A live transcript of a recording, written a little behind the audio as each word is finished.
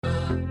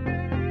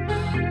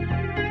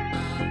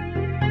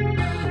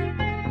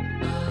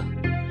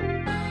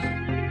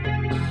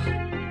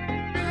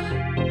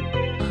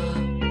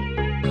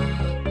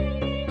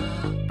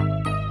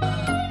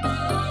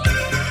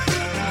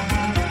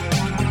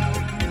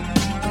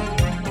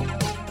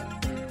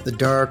The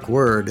Dark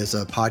Word is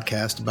a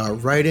podcast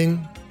about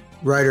writing,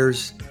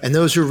 writers, and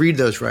those who read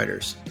those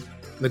writers.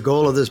 The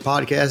goal of this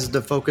podcast is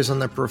to focus on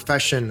the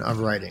profession of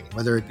writing,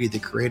 whether it be the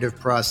creative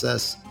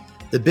process,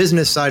 the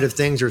business side of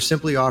things, or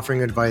simply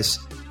offering advice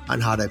on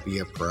how to be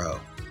a pro.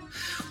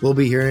 We'll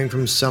be hearing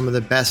from some of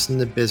the best in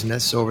the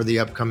business over the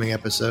upcoming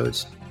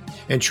episodes.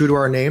 And true to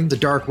our name, The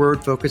Dark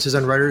Word focuses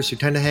on writers who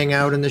tend to hang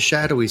out in the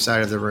shadowy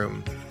side of the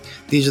room.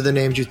 These are the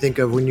names you think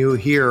of when you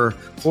hear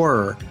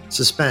horror,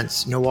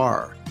 suspense,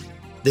 noir.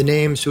 The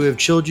names who have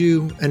chilled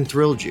you and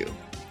thrilled you.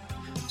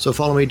 So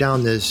follow me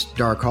down this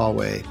dark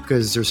hallway,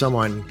 because there's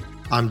someone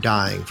I'm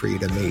dying for you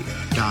to meet.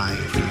 Dying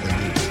for you to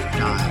meet.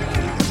 Dying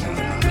for you to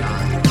meet.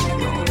 Dying for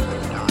you to meet.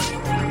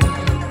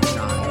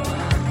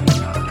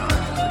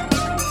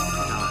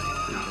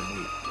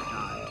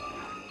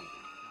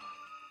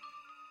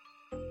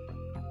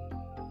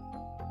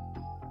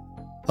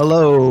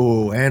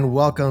 Hello, and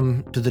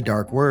welcome to The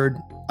Dark Word.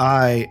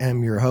 I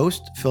am your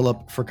host,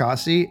 Philip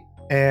Fracassi,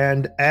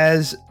 and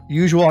as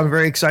usual, I'm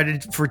very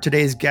excited for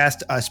today's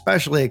guest,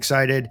 especially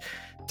excited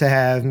to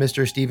have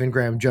Mr. Stephen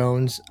Graham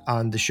Jones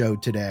on the show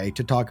today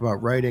to talk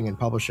about writing and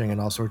publishing and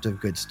all sorts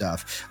of good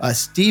stuff.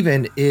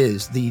 Stephen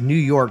is the New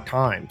York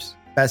Times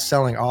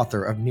best-selling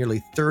author of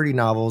nearly 30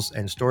 novels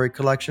and story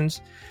collections.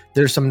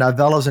 There's some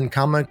novellas and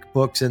comic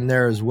books in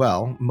there as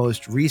well.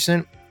 Most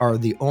recent are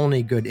The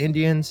Only Good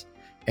Indians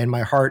and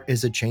My Heart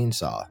is a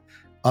Chainsaw.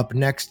 Up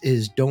next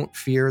is Don't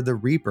Fear the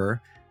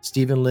Reaper.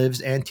 Stephen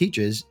lives and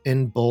teaches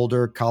in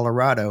Boulder,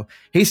 Colorado.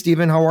 Hey,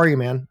 Stephen, how are you,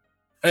 man?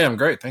 Hey, I'm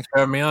great. Thanks for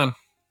having me on.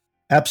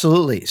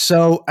 Absolutely.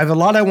 So I have a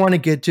lot I want to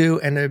get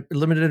to and a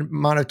limited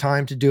amount of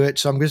time to do it.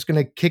 So I'm just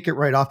going to kick it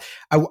right off.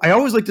 I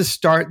always like to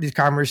start these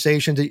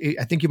conversations.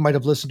 I think you might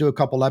have listened to a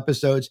couple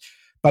episodes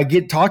by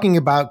talking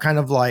about kind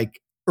of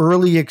like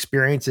early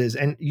experiences.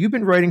 And you've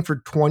been writing for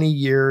 20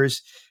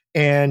 years.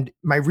 And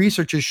my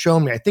research has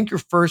shown me, I think your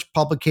first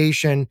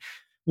publication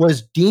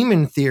was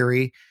Demon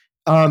Theory.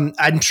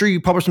 I'm sure you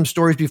published some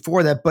stories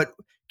before that, but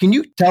can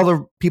you tell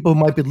the people who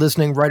might be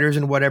listening, writers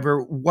and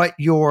whatever, what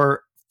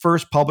your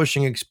first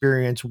publishing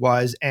experience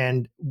was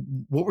and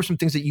what were some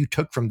things that you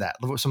took from that?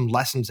 What were some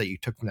lessons that you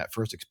took from that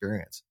first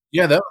experience?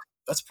 Yeah,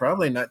 that's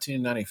probably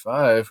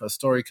 1995, a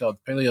story called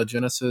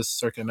Paleogenesis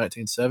circa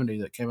 1970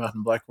 that came out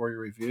in Black Warrior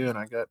Review, and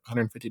I got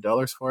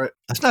 $150 for it.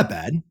 That's not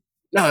bad.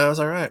 No, that was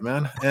all right,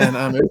 man.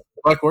 And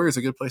Black Warrior is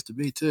a good place to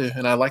be too.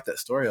 And I like that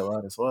story a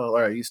lot as well.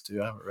 Or I used to.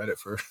 I haven't read it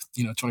for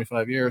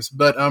 25 years.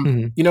 But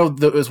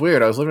it was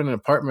weird. I was living in an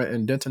apartment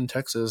in Denton,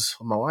 Texas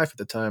with my wife at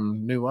the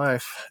time, new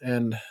wife,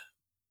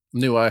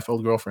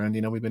 old girlfriend.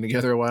 We've been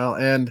together a while,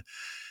 and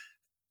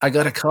I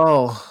got a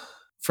call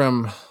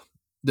from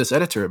this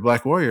editor at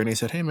Black Warrior, and he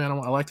said, "Hey, man,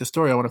 I like the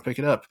story. I want to pick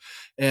it up."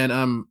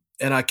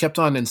 And I kept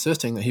on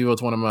insisting that he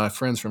was one of my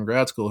friends from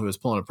grad school who was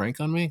pulling a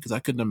prank on me because I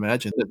couldn't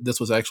imagine that this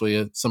was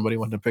actually somebody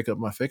wanting to pick up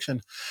my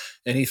fiction.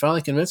 And he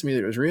finally convinced me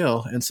that it was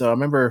real. And so I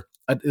remember,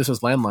 this was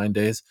landline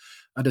days.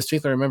 I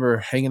distinctly remember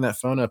hanging that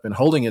phone up and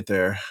holding it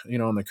there,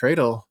 on the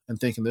cradle and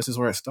thinking, this is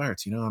where it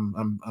starts.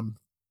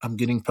 I'm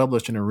getting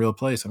published in a real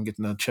place. I'm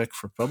getting a check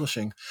for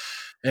publishing.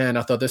 And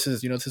I thought, this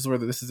is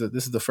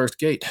the first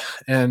gate.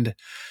 And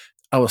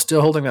I was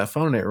still holding that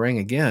phone and it rang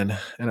again.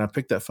 And I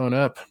picked that phone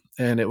up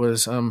and it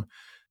was,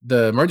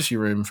 the emergency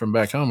room from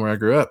back home where I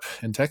grew up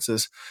in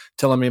Texas,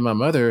 telling me my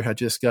mother had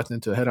just gotten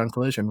into a head-on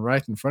collision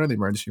right in front of the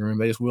emergency room.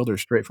 They just wheeled her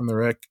straight from the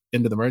wreck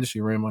into the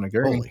emergency room on a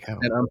gurney. Holy cow.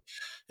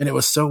 And it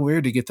was so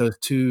weird to get those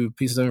two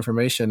pieces of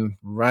information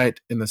right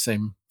in the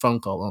same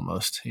phone call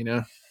almost,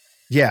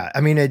 Yeah.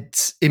 I mean,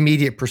 it's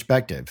immediate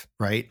perspective,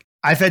 right?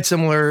 I've had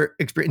similar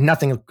experience,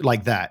 nothing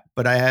like that,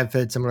 but I have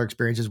had similar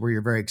experiences where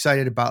you're very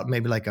excited about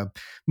maybe like a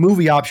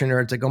movie option or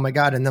it's like, oh my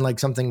God. And then like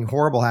something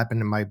horrible happened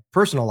in my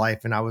personal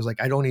life. And I was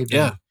like, I don't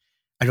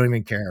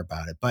even care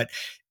about it.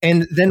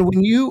 And then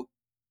when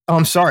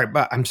I'm sorry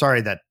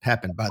that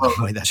happened, by the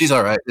way. She's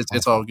all right.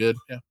 It's all good.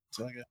 Yeah. It's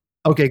all good.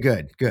 Okay,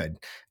 good.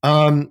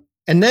 And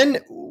then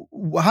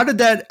how did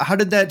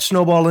that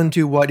snowball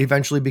into what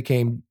eventually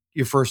became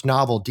your first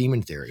novel,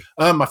 Demon Theory?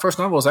 My first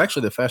novel was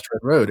actually The Fast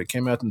Red Road. It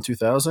came out in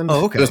 2000.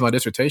 Oh, okay. It was my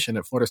dissertation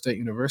at Florida State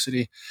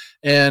University.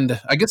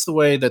 And I guess the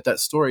way that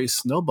story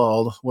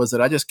snowballed was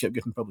that I just kept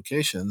getting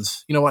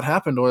publications. What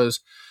happened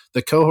was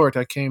the cohort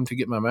I came to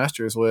get my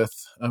master's with,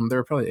 there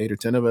were probably 8 or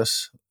 10 of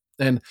us.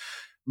 And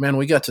man,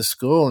 we got to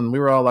school and we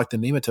were all like the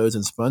nematodes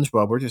in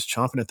SpongeBob. We're just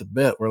chomping at the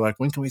bit. We're like,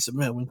 when can we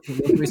submit? When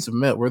can we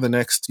submit? We're the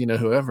next,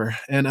 whoever.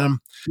 And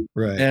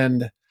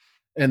right.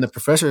 And the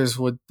professors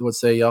would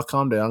say, y'all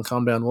calm down.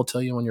 We'll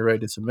tell you when you're ready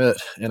to submit.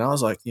 And I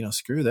was like,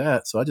 screw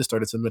that. So I just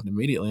started submitting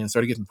immediately and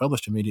started getting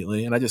published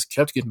immediately. And I just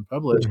kept getting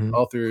published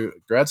all through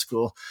grad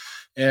school.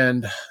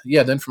 And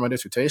yeah, then for my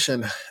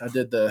dissertation, I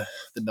did the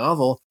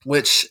novel,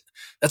 which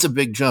that's a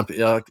big jump.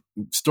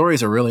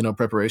 Stories are really no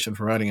preparation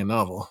for writing a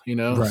novel.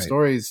 Right.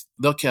 Stories,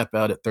 they'll cap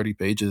out at 30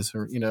 pages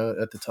or,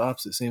 at the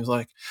tops, it seems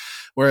like.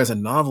 Whereas a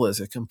novel is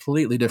a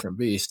completely different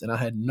beast. And I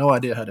had no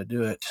idea how to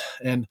do it.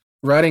 And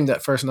writing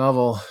that first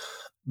novel,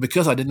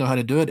 because I didn't know how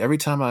to do it, every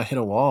time I hit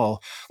a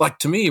wall, like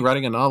to me,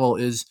 writing a novel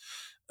is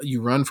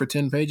you run for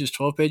 10 pages,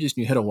 12 pages,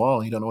 and you hit a wall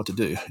and you don't know what to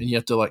do. And you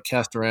have to like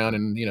cast around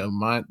and,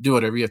 do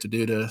whatever you have to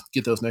do to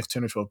get those next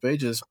 10 or 12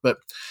 pages. But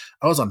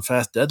I was on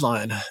fast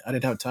deadline. I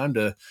didn't have time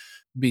to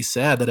be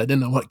sad that I didn't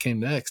know what came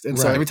next. And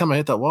so every time I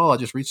hit that wall, I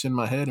just reached in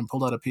my head and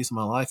pulled out a piece of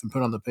my life and put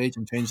it on the page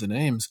and changed the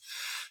names.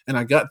 And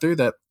I got through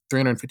that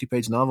 350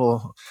 page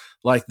novel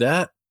like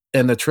that.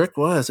 And the trick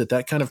was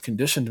that kind of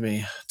conditioned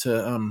me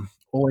to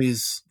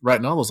always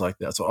write novels like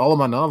that. So all of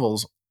my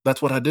novels,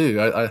 that's what I do.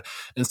 I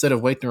instead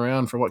of waiting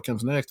around for what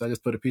comes next, I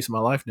just put a piece of my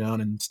life down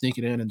and sneak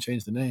it in and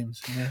change the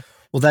names. Yeah.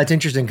 Well, that's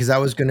interesting because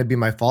that was going to be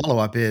my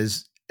follow-up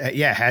is,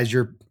 has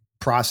your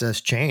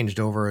process changed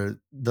over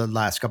the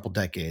last couple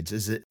decades?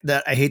 Is it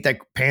that I hate that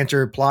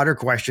pantser plotter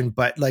question,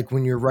 but like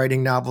when you're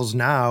writing novels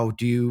now,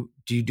 do you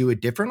do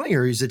it differently,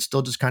 or is it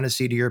still just kind of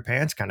seat of your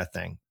pants kind of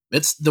thing?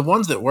 It's the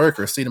ones that work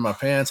are seat of my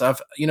pants.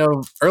 I've,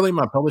 early in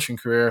my publishing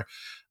career,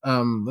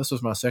 this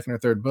was my second or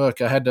third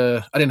book. I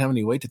didn't have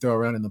any weight to throw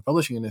around in the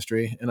publishing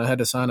industry, and I had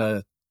to sign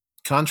a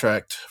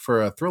contract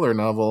for a thriller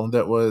novel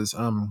that was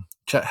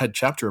had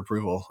chapter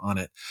approval on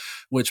it,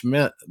 which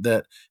meant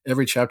that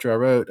every chapter I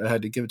wrote, I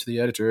had to give it to the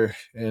editor,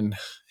 and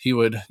he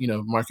would,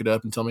 mark it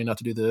up and tell me not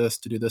to do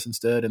this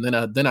instead. And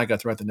then I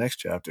got to write the next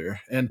chapter,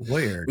 and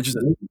weird,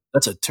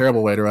 that's a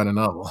terrible way to write a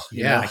novel.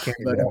 Yeah, I can't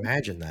even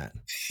imagine that.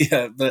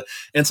 Yeah,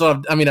 and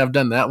so I've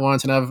done that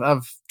once, and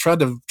I've tried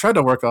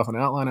to work off an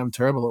outline. I'm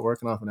terrible at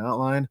working off an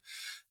outline.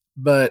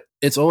 But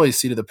it's always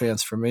seat of the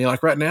pants for me.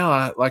 Like right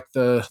now,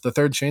 the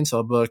third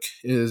Chainsaw book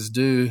is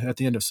due at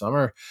the end of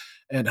summer,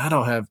 and I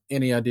don't have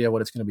any idea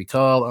what it's going to be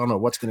called. I don't know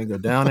what's going to go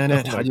down in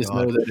it. I just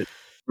know that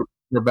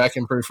we're back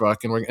in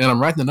proofrock, and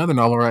I'm writing another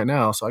novel right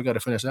now, so I got to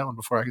finish that one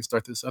before I can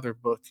start this other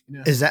book.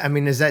 Is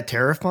that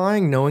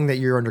terrifying, knowing that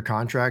you're under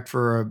contract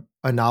for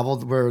a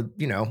novel where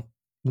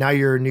now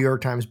you're a New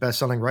York Times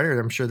bestselling writer?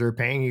 I'm sure they're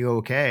paying you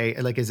okay.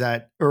 Like, is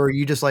that, or are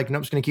you just like, no,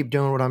 I'm just going to keep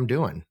doing what I'm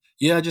doing?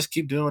 Yeah, I just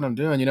keep doing what I'm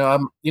doing. I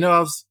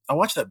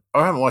watched that.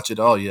 I haven't watched it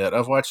all yet.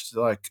 I've watched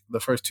like the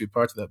first two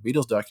parts of that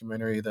Beatles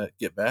documentary, that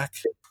Get Back.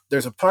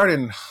 There's a part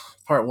in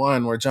part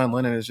one where John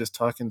Lennon is just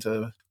talking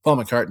to Paul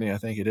McCartney, I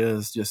think it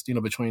is, just,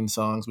 between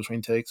songs,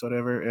 between takes,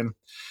 whatever.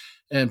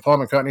 And Paul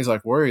McCartney's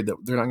like worried that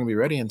they're not going to be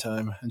ready in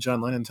time. And John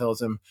Lennon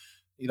tells him,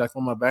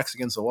 when my back's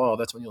against the wall,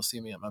 that's when you'll see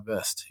me at my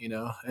best, And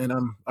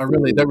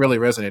that really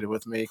resonated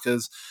with me,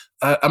 because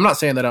I'm not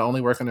saying that I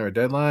only work under a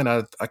deadline.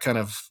 I kind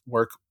of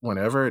work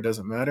whenever, it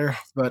doesn't matter.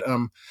 But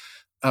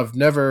I've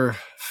never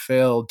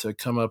failed to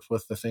come up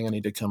with the thing I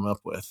need to come up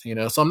with,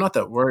 So I'm not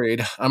that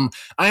worried. I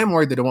am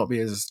worried that it won't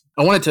be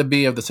I want it to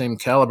be of the same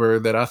caliber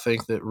that I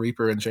think that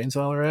Reaper and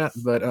Chainsaw are at.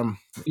 But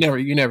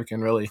you never can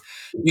really.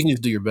 You can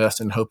just do your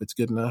best and hope it's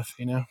good enough,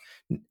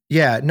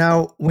 Yeah.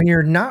 Now, when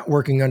you're not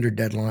working under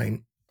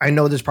deadline, I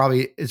know it's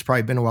probably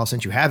been a while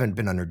since you haven't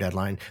been under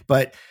deadline,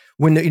 but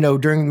when,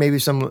 during maybe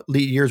some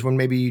years when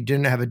maybe you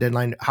didn't have a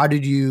deadline, how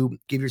did you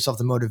give yourself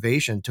the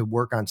motivation to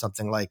work on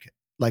something like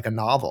a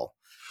novel?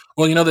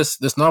 Well,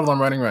 this novel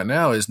I'm writing right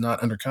now is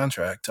not under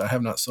contract. I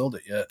have not sold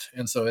it yet.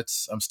 And so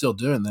I'm still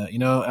doing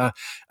that.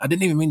 I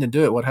didn't even mean to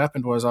do it. What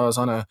happened was I was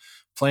on a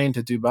plane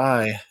to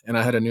Dubai, and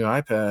I had a new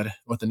iPad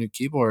with a new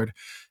keyboard,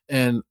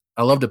 and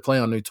I love to play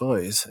on new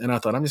toys. And I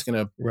thought, I'm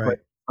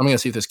going to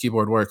see if this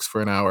keyboard works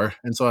for an hour.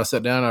 And so I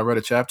sat down, I read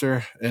a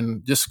chapter,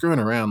 and just screwing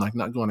around, like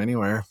not going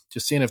anywhere,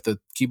 just seeing if the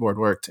keyboard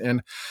worked.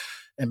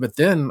 But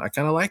then I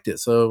kind of liked it.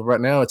 So right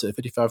now it's at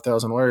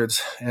 55,000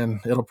 words, and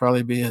it'll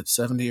probably be at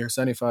 70 or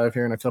 75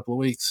 here in a couple of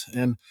weeks.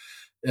 And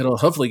it'll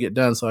hopefully get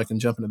done so I can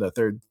jump into that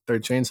third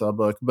Chainsaw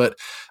book. But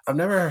I've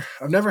never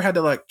had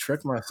to like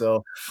trick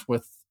myself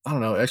with, I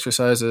don't know,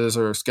 exercises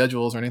or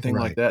schedules or anything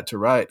like that to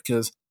write,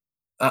 because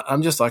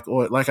I'm just like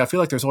I feel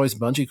like there's always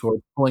bungee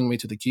cords pulling me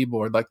to the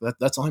keyboard. Like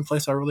that's the only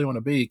place I really want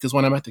to be. Because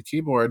when I'm at the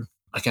keyboard,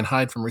 I can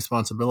hide from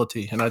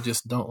responsibility, and I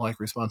just don't like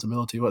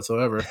responsibility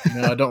whatsoever.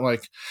 I don't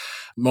like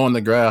mowing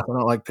the grass. I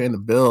don't like paying the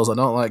bills. I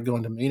don't like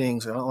going to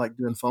meetings. I don't like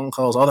doing phone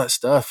calls, all that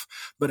stuff.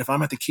 But if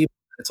I'm at the keyboard,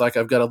 it's like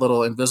I've got a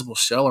little invisible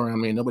shell around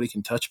me, and nobody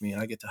can touch me,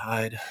 and I get to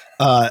hide.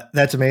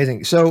 That's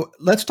amazing. So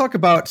let's talk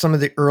about some of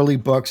the early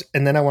books,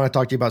 and then I want to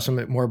talk to you about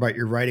some more about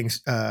your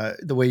writings,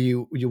 the way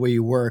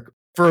you work.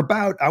 For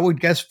about, I would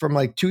guess, from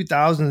like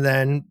 2000,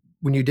 then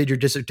when you did your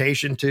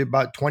dissertation, to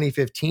about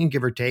 2015,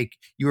 give or take,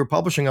 you were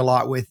publishing a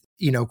lot with,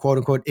 quote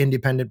unquote,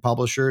 independent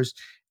publishers.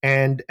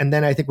 And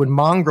then I think when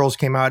Mongrels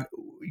came out,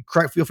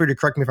 feel free to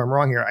correct me if I'm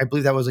wrong here, I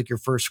believe that was like your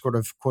first sort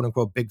of quote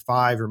unquote big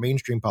five or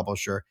mainstream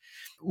publisher.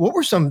 What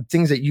were some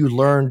things that you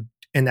learned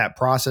in that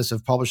process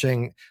of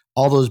publishing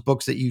all those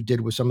books that you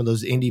did with some of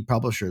those indie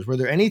publishers? Were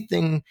there any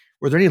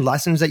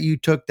lessons that you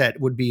took that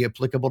would be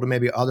applicable to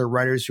maybe other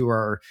writers who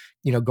are,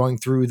 going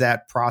through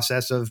that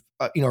process of,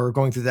 or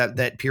going through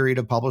that period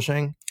of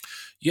publishing?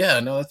 Yeah,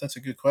 no, that's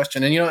a good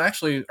question. And,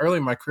 actually early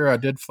in my career, I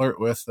did flirt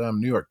with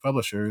New York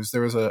publishers.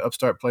 There was an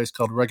upstart place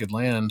called Rugged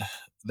Land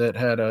that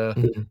had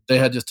they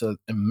had just an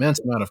immense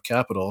amount of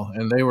capital,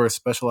 and they were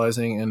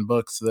specializing in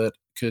books that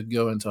could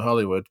go into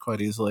Hollywood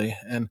quite easily.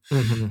 And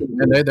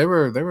they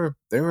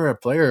were a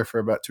player for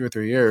about 2 or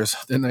 3 years.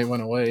 Then they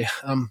went away.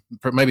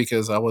 Maybe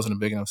because I wasn't a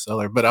big enough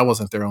seller, but I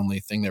wasn't their only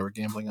thing they were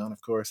gambling on.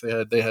 Of course,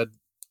 they had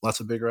lots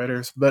of big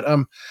writers, but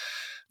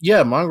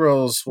yeah,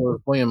 Mongrels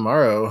was William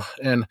Morrow,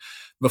 and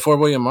before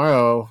William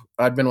Morrow,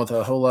 I'd been with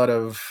a whole lot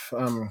of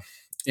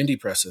indie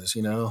presses,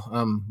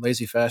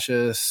 Lazy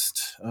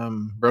Fascist,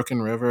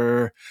 Broken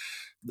River,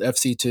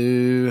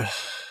 FC2,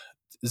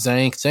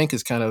 Zank. Zank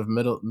is kind of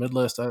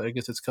mid-list, I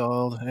guess it's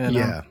called. And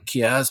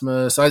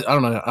Chiasmus. I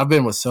don't know. I've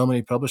been with so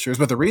many publishers,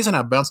 but the reason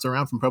I bounced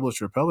around from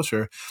publisher to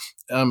publisher,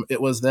 it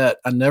was that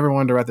I never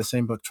wanted to write the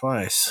same book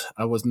twice.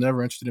 I was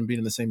never interested in being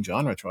in the same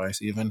genre twice,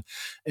 even.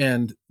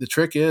 And the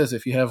trick is,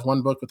 if you have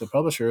one book with the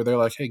publisher, they're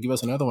like, hey, give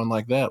us another one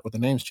like that with the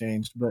names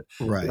changed. But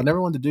I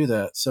never wanted to do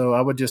that. So I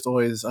would just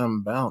always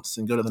bounce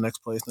and go to the next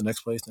place, the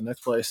next place, the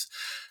next place.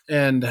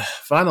 And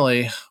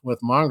finally, with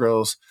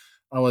Mongrels,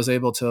 I was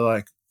able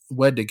to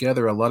wed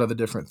together a lot of the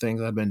different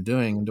things I'd been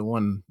doing into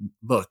one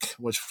book,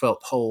 which felt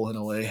whole in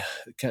a way.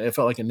 It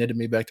felt like it knitted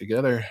me back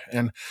together.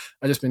 And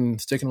I've just been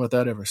sticking with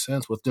that ever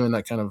since, with doing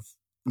that kind of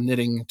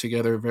knitting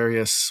together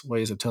various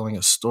ways of telling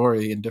a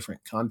story in different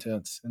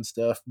contents and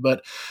stuff.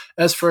 But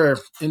as for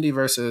indie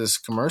versus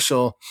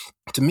commercial,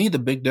 to me, the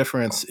big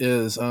difference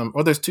is,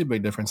 there's two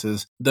big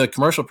differences. The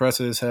commercial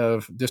presses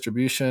have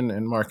distribution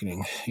and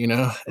marketing,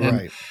 and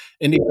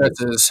indie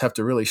presses have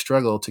to really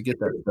struggle to get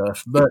that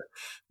stuff. But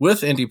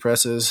with indie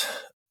presses,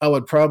 I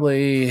would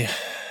probably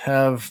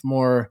have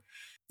more,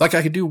 I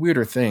could do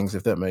weirder things,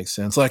 if that makes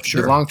sense.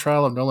 The Long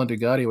Trial of Nolan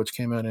Degatti, which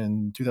came out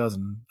in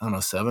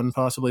 2007,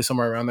 possibly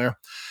somewhere around there.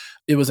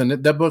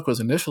 That book was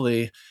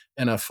initially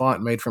in a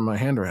font made from my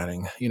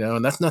handwriting,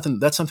 and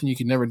that's something you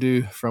could never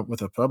do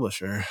with a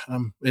publisher.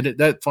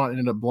 That font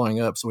ended up blowing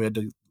up, so we had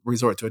to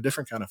resort to a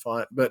different kind of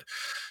font. But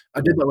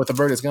I did that with A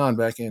Bird Is Gone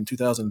back in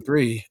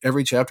 2003.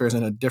 Every chapter is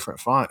in a different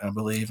font, I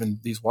believe, and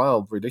these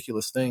wild,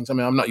 ridiculous things. I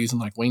mean, I'm not using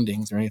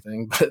Wingdings or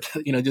anything, but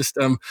just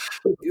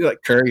like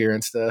Courier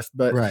and stuff.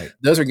 But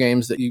those are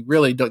games that you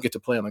really don't get to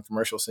play on the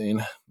commercial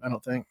scene, I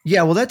don't think.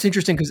 Yeah, well, that's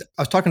interesting, because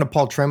I was talking to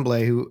Paul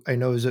Tremblay, who I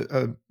know is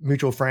a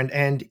mutual friend,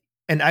 and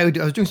I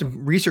was doing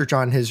some research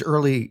on his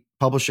early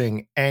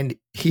publishing, and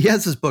he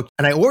has this book,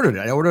 and I ordered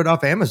it. I ordered it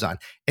off Amazon,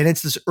 and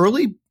it's this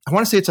early, I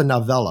want to say it's a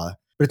novella,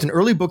 but it's an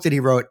early book that he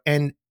wrote,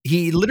 and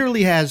he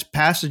literally has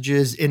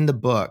passages in the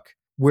book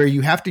where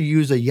you have to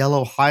use a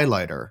yellow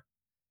highlighter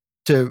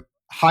to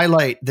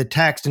highlight the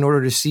text in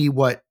order to see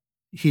what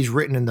he's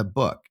written in the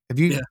book. Have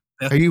you?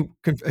 Yeah. Are you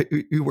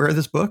aware of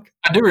this book?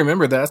 I do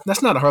remember that.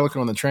 That's not a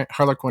Harlequin on the train.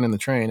 Harlequin in the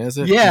Train, is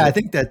it? Yeah, I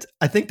think that's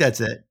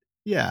it.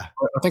 Yeah.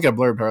 I think I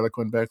blurbed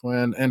Harlequin back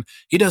when. And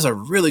he does a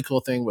really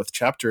cool thing with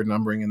chapter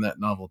numbering in that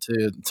novel,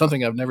 too.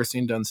 Something I've never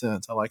seen done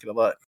since. I like it a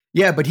lot.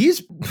 Yeah, but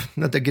he's,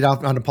 not to get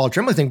off on the Paul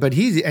Tremblay thing, but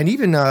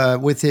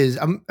with his,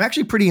 I'm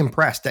actually pretty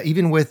impressed that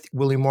even with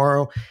William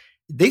Morrow,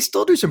 they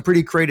still do some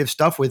pretty creative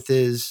stuff with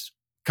his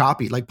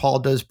copy. Like Paul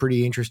does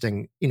pretty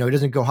interesting, he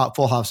doesn't go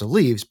full House of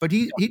Leaves, but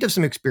he does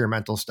some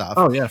experimental stuff.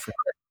 Oh, yeah, for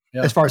sure.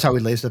 Yeah. As far as how he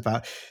lays stuff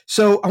out.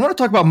 So I want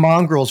to talk about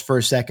Mongrels for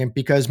a second,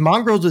 because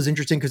Mongrels is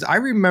interesting, because I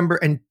remember,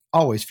 and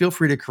always feel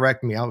free to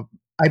correct me,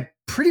 I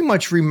pretty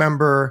much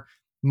remember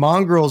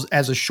Mongrels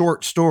as a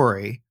short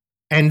story.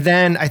 And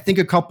then I think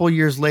a couple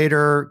years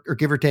later, or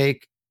give or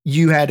take,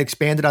 you had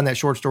expanded on that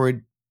short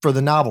story for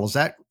the novel. Is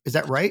that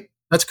right?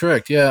 That's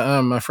correct.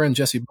 Yeah. My friend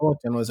Jesse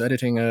Bulletin was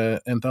editing an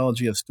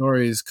anthology of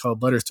stories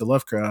called Letters to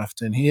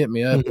Lovecraft. And he hit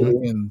me up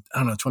in,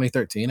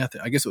 2013.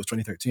 I guess it was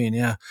 2013.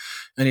 Yeah.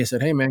 And he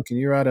said, hey man, can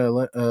you write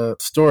a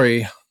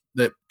story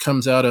that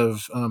comes out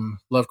of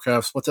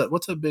Lovecraft's,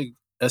 what's a big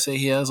essay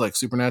he has, like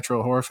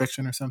supernatural horror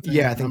fiction or something?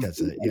 Yeah, I think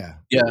that's it. Yeah.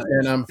 Yeah.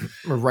 And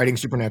or writing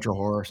supernatural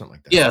horror or something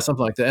like that. Yeah,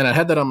 something like that. And I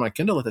had that on my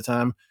Kindle at the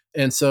time.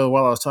 And so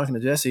while I was talking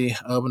to Jesse,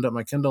 I opened up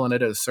my Kindle and I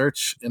did a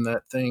search in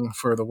that thing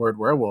for the word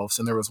werewolves.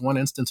 And there was one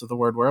instance of the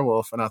word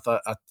werewolf.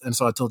 And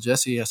so I told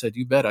Jesse, I said,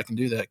 you bet I can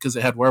do that, because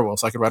it had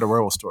werewolves. I could write a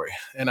werewolf story.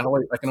 And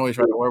I can always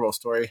write a werewolf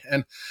story.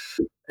 And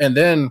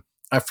then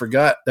I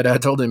forgot that I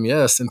told him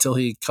yes until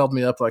he called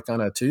me up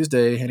on a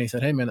Tuesday, and he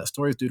said, hey man, that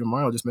story's due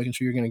tomorrow. Just making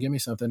sure you're going to give me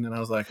something. And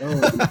I was like,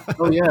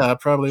 oh yeah, I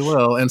probably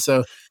will. And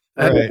so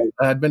I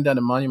had been down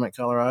to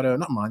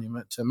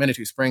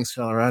Manitou Springs,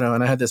 Colorado.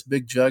 And I had this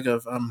big jug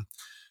of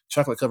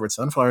chocolate covered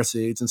sunflower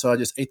seeds. And so I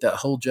just ate that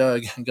whole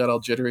jug and got all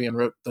jittery and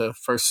wrote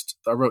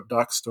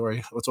Doc's story.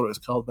 That's what it was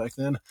called back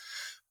then.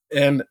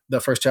 And the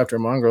first chapter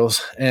of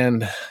Mongrels,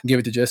 and gave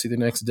it to Jesse the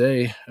next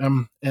day.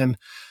 And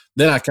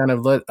then I kind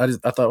of I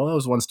thought, well, that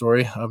was one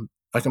story.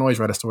 I can always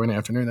write a story in the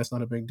afternoon. That's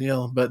not a big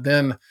deal. But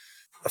then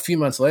a few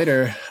months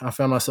later, I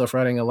found myself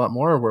writing a lot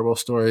more werewolf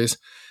stories,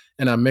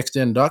 and I mixed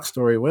in Doc's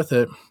story with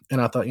it.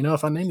 And I thought,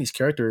 if I name these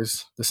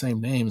characters the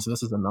same names,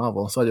 this is a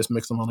novel. So I just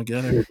mixed them all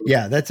together.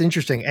 Yeah, that's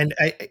interesting. And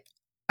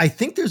I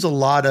think there's a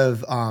lot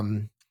of,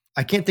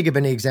 I can't think of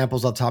any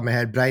examples off the top of my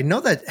head, but I know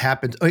that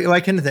happens. Oh,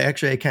 I can.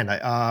 Actually, I can.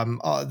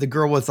 The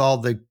girl with all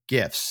the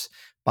gifts.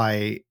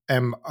 by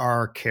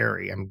M.R.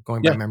 Carey. I'm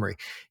going by Yeah. memory.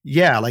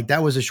 Yeah, like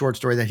that was a short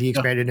story that he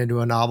expanded into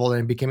a novel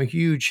and became a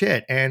huge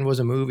hit and was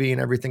a movie and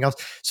everything else.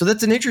 So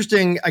that's an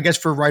interesting, I guess,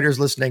 for writers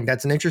listening,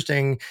 that's an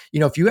interesting,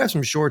 if you have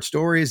some short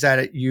stories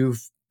that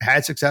you've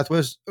had success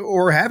with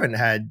or haven't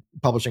had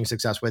publishing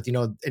success with,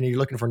 and you're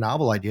looking for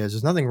novel ideas,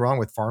 there's nothing wrong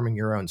with farming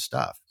your own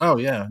stuff. Oh,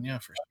 yeah,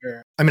 for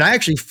sure. I mean, I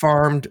actually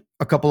farmed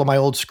a couple of my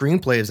old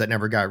screenplays that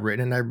never got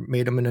written, and I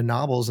made them into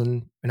novels,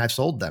 and I've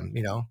sold them,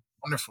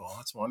 Wonderful.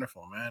 That's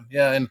wonderful, man.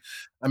 Yeah, and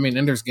I mean,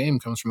 Ender's Game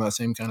comes from that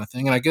same kind of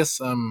thing, and I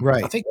guess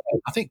right. I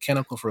think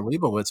Canticle for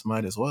Leibowitz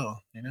might as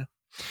well.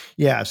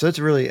 Yeah, so it's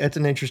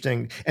an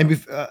interesting.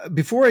 And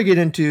before I get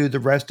into the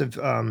rest of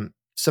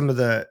some of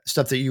the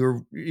stuff that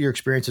your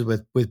experiences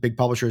with big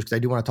publishers, because I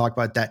do want to talk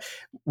about that.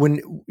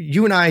 When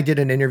you and I did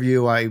an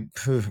interview, I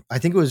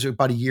think it was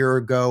about a year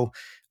ago.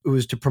 It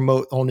was to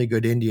promote Only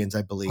Good Indians,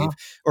 I believe,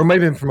 or it might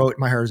have been promote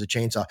My Heart Is a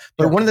Chainsaw.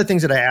 But one of the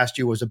things that I asked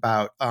you was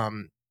about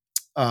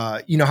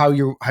how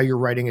your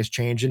writing has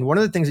changed. And one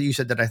of the things that you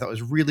said that I thought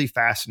was really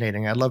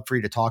fascinating, I'd love for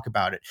you to talk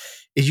about it,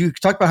 is you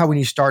talked about how when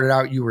you started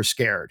out, you were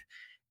scared.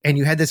 And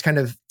you had this kind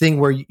of thing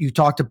where you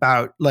talked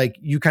about, like,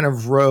 you kind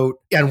of wrote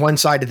on one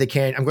side of the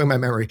canyon. I'm going by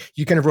memory.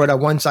 You kind of wrote on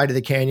one side of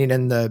the canyon,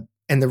 and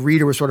the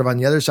reader was sort of on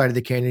the other side of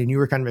the canyon, and you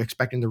were kind of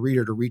expecting the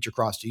reader to reach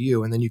across to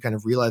you. And then you kind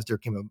of realized there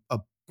came a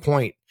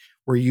point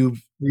where you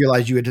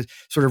realized you had to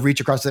sort of reach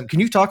across them.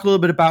 Can you talk a little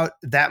bit about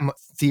that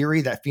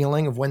theory, that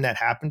feeling of when that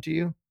happened to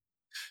you?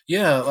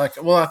 Yeah,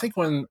 I think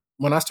when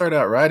I started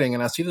out writing,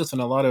 and I see this in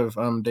a lot of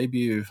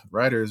debut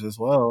writers as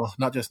well,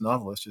 not just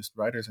novelists, just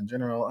writers in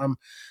general,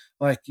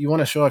 like, you want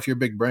to show off your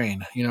big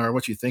brain, or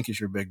what you think is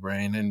your big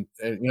brain. And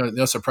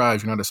no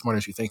surprise, you're not as smart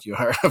as you think you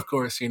are, of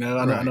course, I know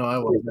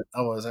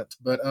I wasn't.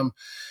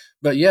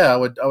 But yeah, I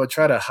would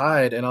try to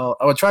hide, and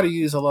I would try to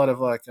use a lot of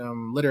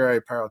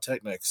literary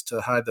pyrotechnics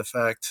to hide the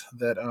fact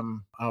that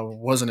I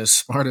wasn't as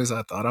smart as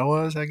I thought I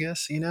was, I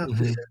guess,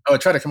 Mm-hmm. I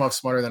would try to come off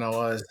smarter than I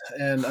was.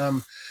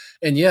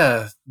 And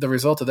yeah, the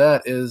result of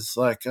that is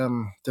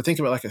to think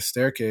about like a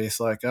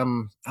staircase. I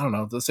don't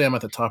know, let's say I'm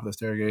at the top of the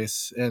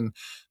staircase and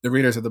the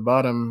reader's at the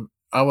bottom.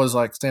 I was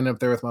like standing up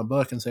there with my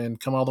book and saying,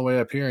 come all the way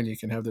up here and you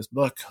can have this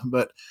book.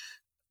 But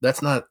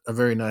that's not a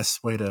very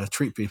nice way to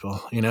treat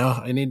people.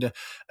 I need to,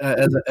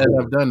 as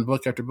I've done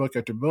book after book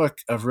after book,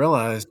 I've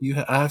realized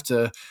I have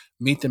to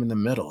meet them in the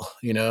middle,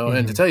 Mm-hmm.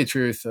 and to tell you the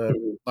truth,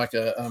 like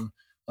a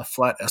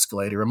flat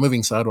escalator, a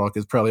moving sidewalk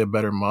is probably a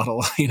better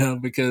model,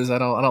 because I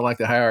don't like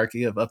the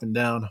hierarchy of up and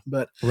down.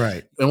 But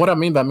right. And what I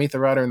mean by meet the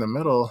writer in the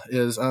middle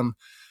is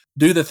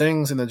do the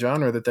things in the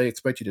genre that they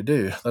expect you to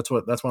do. That's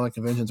why the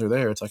conventions are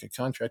there. It's like a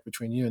contract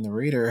between you and the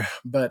reader.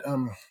 But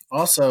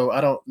also, I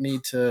don't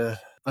need to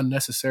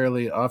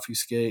unnecessarily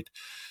obfuscate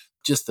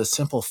just the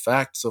simple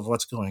facts of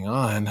what's going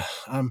on.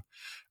 I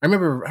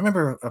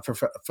remember a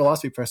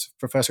philosophy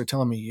professor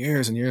telling me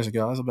years and years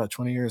ago, I was about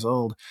 20 years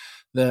old,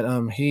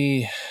 that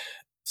he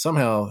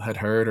somehow had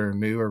heard or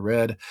knew or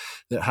read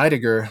that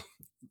Heidegger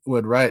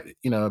would write,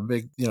 a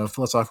big,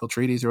 philosophical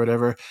treatise or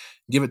whatever,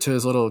 give it to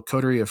his little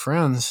coterie of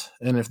friends.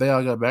 And if they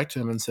all got back to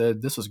him and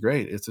said, this was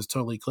great, it's just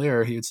totally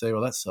clear, he would say,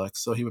 well, that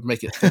sucks. So he would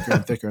make it thicker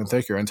and thicker and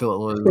thicker until it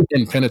was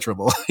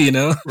impenetrable,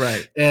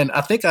 Right. And I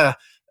think I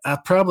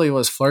probably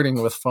was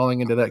flirting with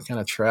falling into that kind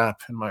of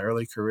trap in my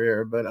early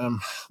career. But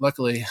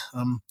luckily,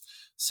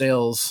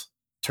 sales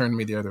turned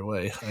me the other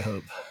way, I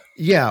hope.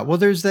 Yeah. Well,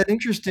 there's that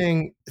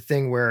interesting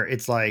thing where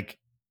it's like,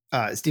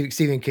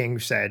 Stephen King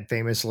said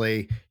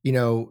famously,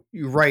 you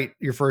write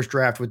your first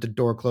draft with the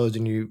door closed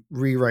and you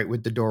rewrite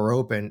with the door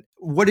open.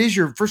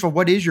 First of all,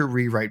 what is your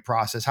rewrite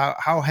process?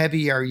 How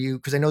heavy are you?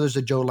 Because I know there's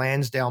a Joe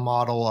Lansdale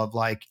model of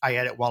like, I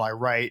edit while I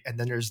write. And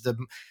then there's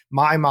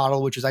my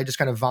model, which is I just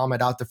kind of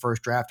vomit out the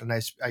first draft and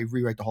I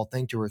rewrite the whole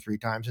thing 2 or 3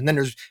 times. And then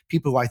there's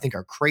people who I think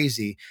are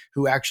crazy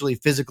who actually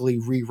physically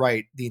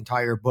rewrite the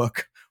entire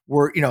book.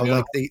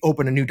 Like they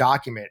open a new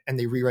document and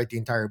they rewrite the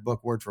entire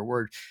book word for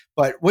word.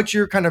 But what's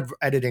your kind of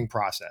editing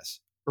process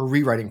or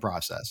rewriting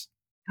process?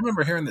 I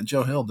remember hearing that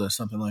Joe Hill does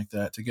something like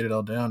that to get it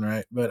all down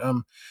right.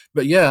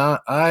 But yeah,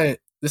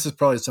 this is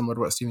probably similar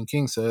to what Stephen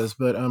King says,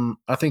 but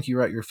I think you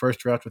write your first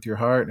draft with your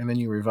heart and then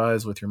you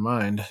revise with your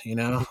mind.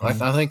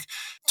 Mm-hmm. I think,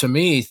 to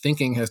me,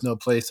 thinking has no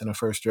place in a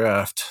first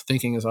draft.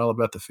 Thinking is all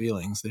about the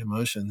feelings, the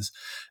emotions.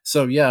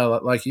 So yeah,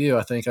 like you,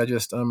 I think I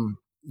just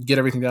get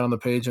everything down on the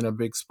page in a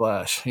big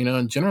splash,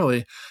 and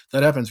generally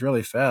that happens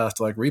really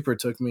fast. Like Reaper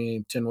took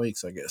me 10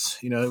 weeks, I guess,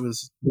 it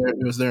was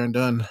there and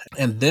done.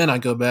 And then I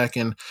go back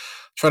and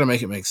try to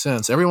make it make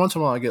sense. Every once in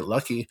a while I get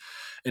lucky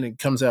and it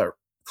comes out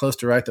close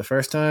to right the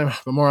first time,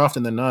 but more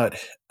often than not,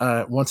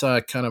 once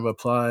I kind of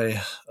apply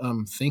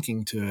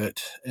thinking to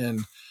it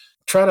and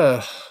try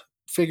to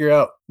figure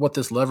out what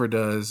this lever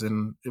does,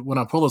 and when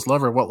I pull this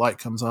lever, what light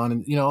comes on,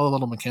 and all the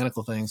little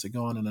mechanical things that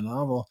go on in a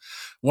novel.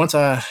 Once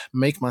I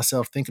make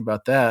myself think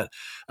about that,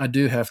 I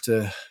do have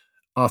to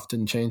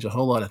often change a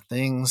whole lot of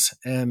things.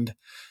 And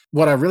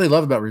what I really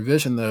love about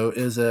revision, though,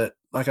 is that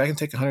like I can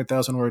take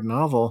 100,000 word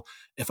novel.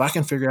 If I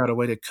can figure out a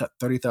way to cut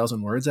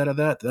 30,000 words out of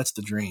that, that's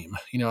the dream.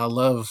 I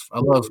love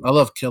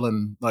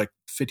killing like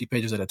 50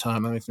 pages at a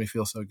time. That makes me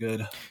feel so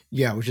good.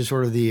 Yeah, which is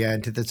sort of the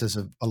antithesis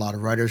of a lot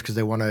of writers, because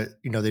they want to,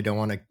 they don't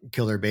want to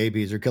kill their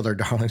babies or kill their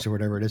darlings or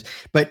whatever it is.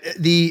 But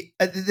the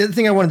other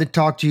thing I wanted to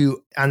talk to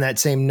you on that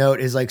same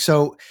note is like,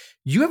 so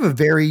you have a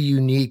very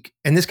unique,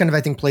 and this kind of,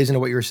 I think, plays into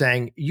what you were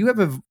saying. You have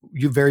a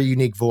very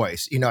unique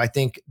voice. I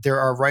think there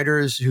are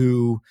writers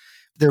who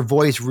their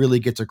voice really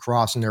gets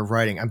across in their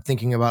writing. I'm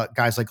thinking about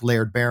guys like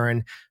Laird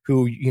Barron,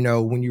 who,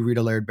 when you read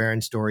a Laird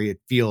Barron story, it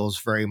feels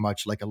very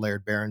much like a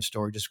Laird Barron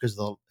story just because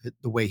of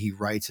the way he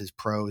writes his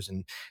prose.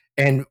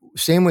 And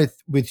same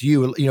with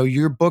you,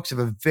 your books have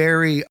a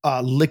very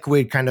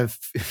liquid kind of,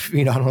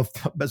 I don't know if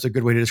that's a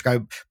good way to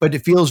describe it, but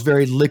it feels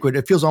very liquid.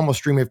 It feels almost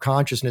stream of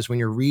consciousness when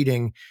you're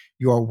reading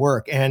your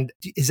work. And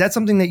is that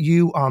something that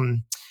you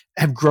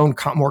have grown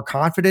more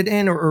confident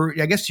in, or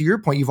I guess to your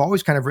point, you've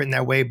always kind of written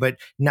that way, but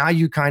now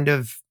you kind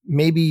of,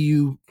 maybe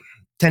you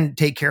tend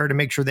to take care to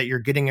make sure that you're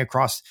getting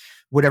across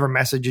whatever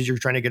messages you're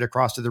trying to get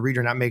across to the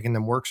reader, not making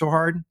them work so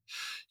hard?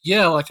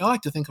 Yeah, like I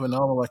like to think of a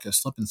novel like a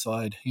slip and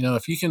slide.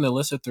 If you can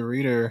elicit the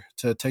reader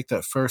to take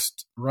that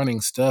first running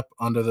step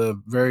onto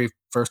the very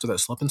first of that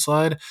slip and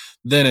slide,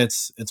 then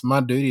it's my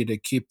duty to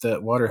keep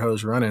that water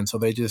hose running so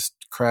they just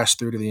crash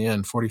through to the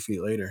end 40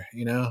 feet later,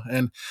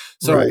 And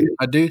so right.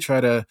 I do try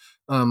to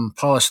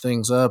polish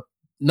things up.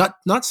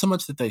 Not so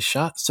much that they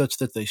such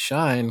that they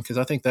shine, because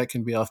I think that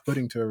can be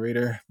off-putting to a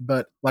reader.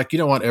 But like, you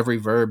don't want every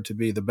verb to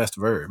be the best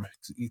verb,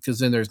 because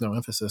then there's no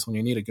emphasis when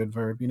you need a good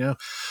verb,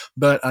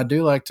 But I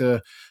do like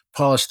to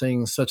polish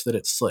things such that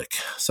it's slick,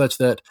 such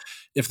that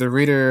if the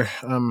reader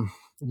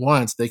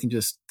wants, they can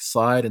just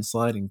slide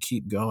and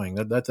keep going.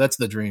 That's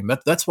the dream.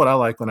 That's what I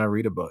like when I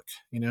read a book,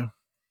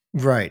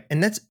 Right.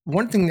 And that's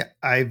one thing that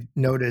I've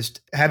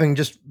noticed, having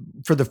just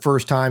for the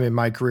first time in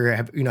my career,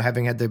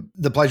 having had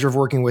the pleasure of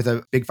working with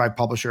a Big Five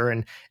publisher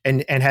and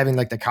having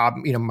like the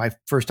copy, my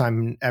first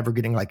time ever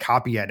getting like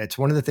copy edits.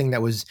 One of the things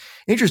that was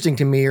interesting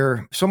to me,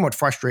 or somewhat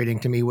frustrating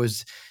to me,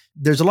 was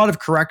there's a lot of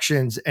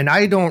corrections, and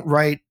I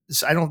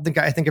think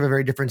I have a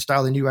very different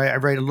style than you. I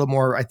write a little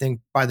more, I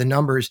think, by the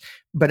numbers,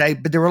 but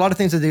there were a lot of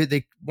things that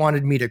they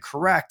wanted me to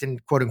correct,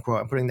 and quote unquote,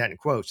 I'm putting that in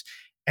quotes.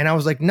 And I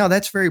was like, no,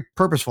 that's very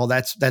purposeful.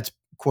 That's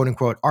quote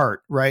unquote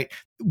art, right?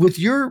 With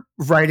your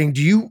writing,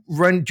 do you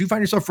find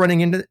yourself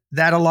running into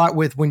that a lot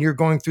when you're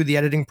going through the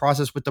editing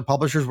process with the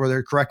publishers, where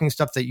they're correcting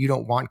stuff that you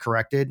don't want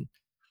corrected?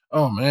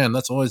 Oh man,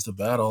 that's always the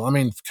battle. I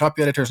mean,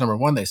 copy editors, number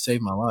one, they save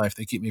my life.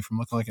 They keep me from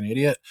looking like an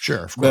idiot.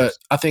 Sure, of course. But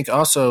I think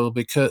also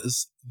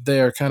because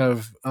they're kind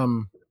of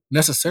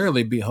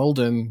necessarily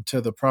beholden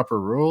to the proper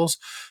rules,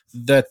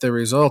 that the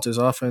result is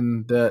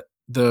often that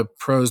the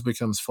prose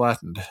becomes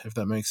flattened, if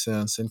that makes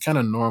sense, and kind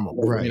of normal.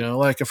 Right.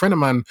 Like a friend of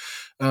mine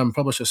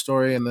published a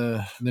story in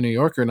the New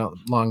Yorker not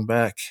long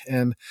back,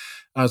 and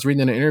I was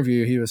reading an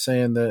interview. He was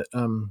saying that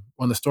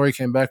when the story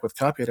came back with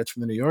copy edits from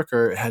the New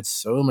Yorker, it had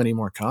so many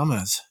more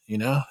commas,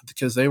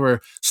 because they were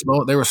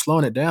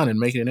slowing it down and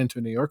making it into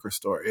a New Yorker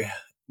story,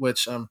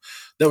 which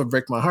that would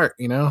break my heart,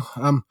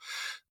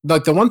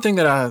 Like the one thing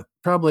that I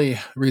probably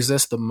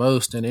resist the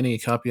most in any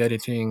copy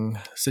editing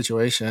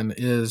situation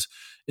is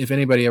if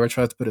anybody ever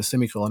tries to put a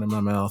semicolon in my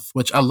mouth,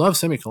 which I love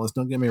semicolons,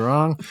 don't get me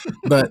wrong,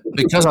 but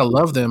because I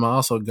love them, I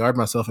also guard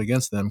myself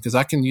against them, because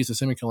I can use a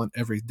semicolon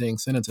every dang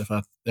sentence if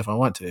I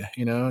want to,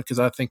 because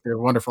I think they're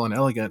wonderful and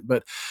elegant,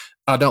 but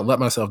I don't let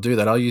myself do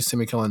that. I'll use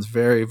semicolons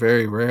very,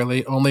 very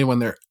rarely, only when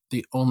they're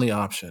the only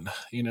option,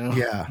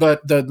 Yeah.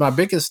 But my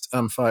biggest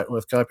fight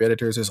with copy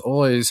editors is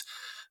always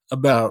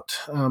about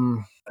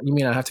you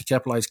mean I have to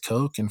capitalize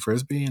Coke and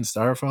Frisbee and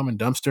Styrofoam and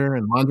dumpster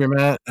and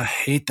laundromat? I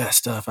hate that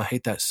stuff. I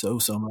hate that so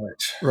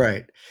much.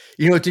 Right.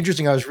 It's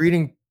interesting. I was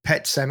reading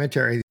Pet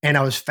Sematary, and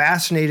I was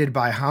fascinated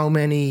by how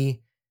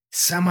many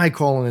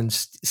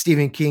semicolons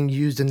Stephen King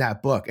used in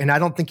that book. And I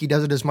don't think he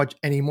does it as much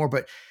anymore,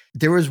 but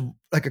there was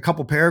like a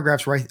couple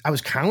paragraphs where I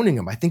was counting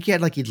them. I think he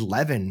had like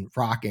 11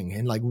 rocking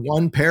in like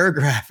one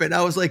paragraph. And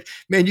I was like,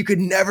 man, you could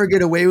never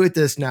get away with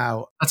this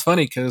now. That's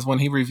funny, because when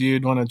he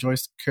reviewed one of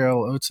Joyce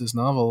Carol Oates'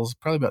 novels,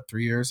 probably about 4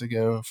 years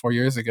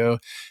ago,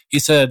 he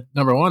said,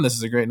 number one, this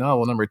is a great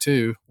novel. Number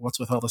two, what's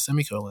with all the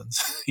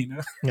semicolons?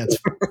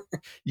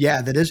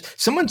 Yeah, that is.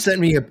 Someone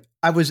sent me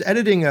I was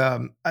editing. I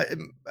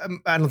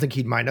don't think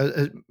he'd mind.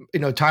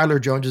 Tyler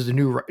Jones is a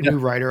new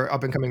writer,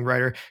 up and coming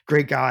writer,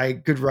 great guy,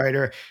 good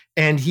writer,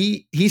 and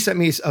he sent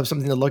me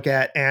something to look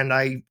at.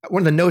 And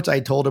one of the notes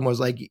I told him was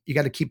like, you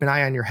got to keep an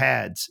eye on your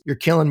HADs. You're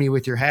killing me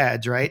with your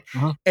HADs, right?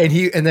 Uh-huh.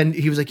 And then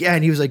he was like, yeah,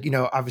 and he was like,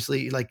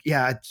 obviously, like,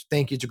 yeah,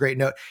 thank you, it's a great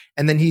note.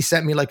 And then he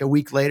sent me like a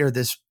week later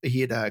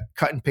he had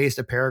cut and paste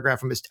a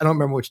paragraph from I don't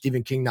remember which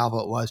Stephen King novel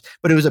it was,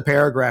 but it was a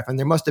paragraph, and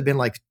there must have been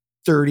like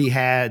 30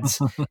 HADs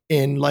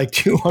in like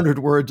 200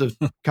 words of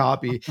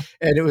copy.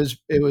 And it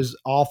was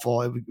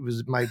awful. It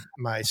was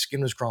my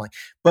skin was crawling,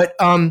 but,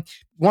 want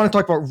to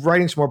talk about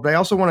writing some more, but I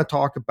also want to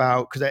talk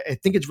about, cause I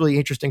think it's really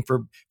interesting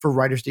for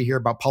writers to hear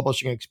about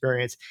publishing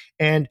experience.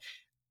 And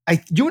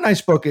you and I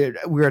spoke we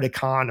were at a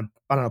con,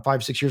 I don't know,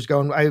 5-6 years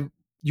ago. And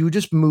you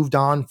just moved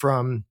on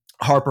from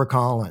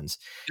HarperCollins.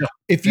 Yeah.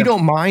 If you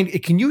don't mind,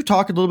 can you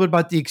talk a little bit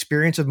about the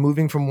experience of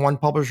moving from one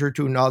publisher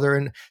to another,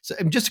 and so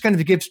just to kind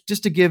of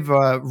give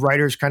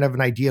writers kind of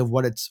an idea of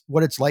what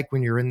it's like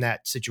when you're in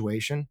that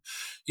situation?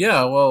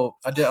 Yeah, well,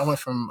 I went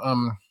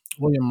from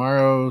William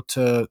Morrow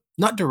to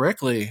not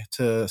directly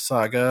to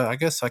Saga. I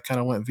guess I kind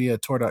of went via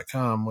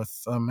Tor.com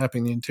with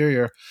Mapping the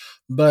Interior,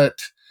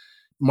 but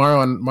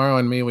Morrow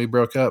and me, we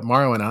broke up.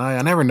 Morrow and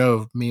I never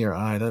know me or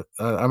I.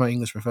 I'm an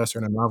English professor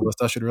and a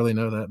novelist. I should really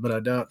know that, but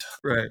I don't.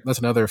 Right. That's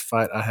another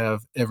fight I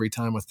have every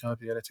time with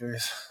copy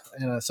editors.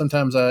 And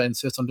sometimes I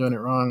insist on doing it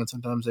wrong, and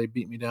sometimes they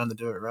beat me down to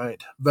do it right.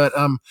 But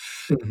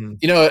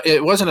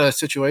it wasn't a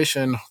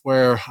situation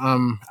where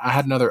I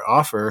had another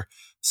offer.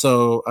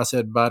 So I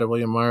said bye to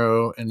William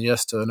Morrow and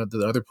yes to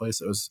the other place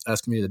that was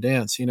asking me to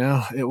dance.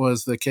 It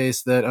was the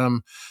case that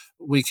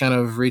we kind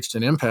of reached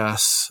an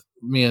impasse,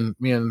 me and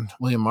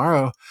William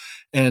Morrow,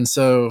 and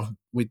so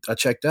I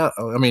checked out.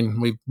 I mean,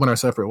 we went our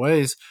separate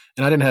ways,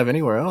 and I didn't have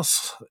anywhere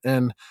else.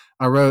 And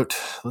I wrote,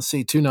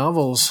 2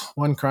 novels,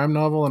 one crime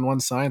novel and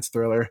one science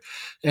thriller,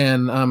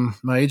 and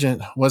my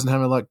agent wasn't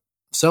having luck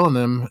selling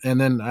them.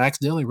 And then I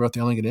accidentally wrote The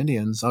Only Good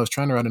Indians. I was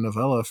trying to write a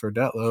novella for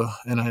Datlow,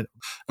 and I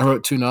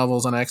wrote 2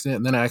 novels on accident,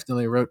 and then I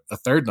accidentally wrote a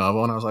 3rd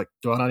novel, and I was like,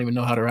 do I not even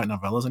know how to write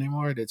novellas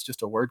anymore? It's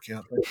just a word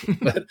count.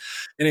 But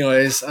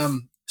anyways,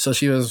 so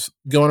she was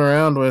going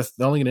around with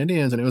The Only Good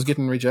Indians, and it was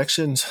getting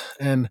rejections.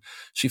 And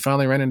she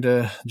finally ran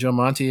into Joe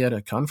Monti at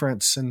a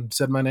conference and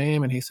said my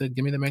name, and he said,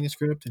 give me the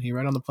manuscript. And he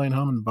ran on the plane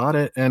home and bought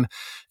it. And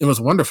it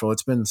was wonderful.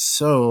 It's been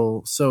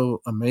so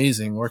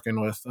amazing working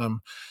with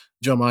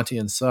Joe Monti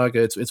and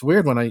Saga. It's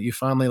weird when you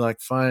finally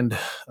find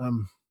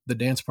the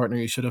dance partner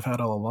you should have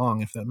had all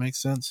along, if that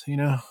makes sense,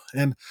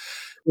 And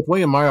with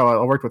William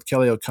Morrow, I worked with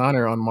Kelly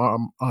O'Connor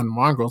on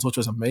Mongrels, which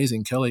was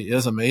amazing. Kelly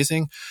is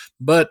amazing,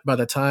 but by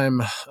the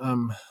time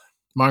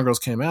Mongrels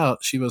came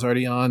out, she was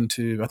already on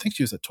to, I think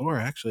she was at Tor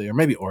actually, or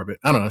maybe Orbit.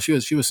 I don't know.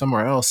 She was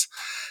somewhere else.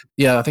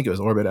 Yeah, I think it was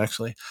Orbit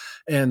actually.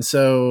 And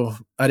so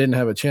I didn't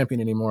have a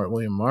champion anymore at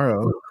William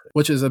Morrow,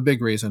 which is a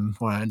big reason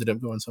why I ended up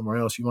going somewhere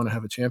else. You want to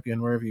have a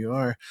champion wherever you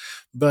are,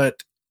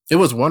 but it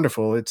was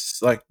wonderful.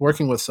 It's like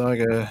working with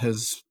Saga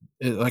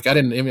I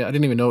didn't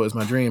even know it was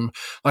my dream.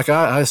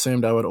 I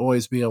assumed I would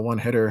always be a one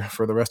hitter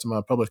for the rest of my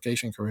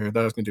publication career.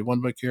 That I was going to do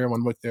one book here,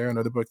 one book there,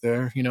 another book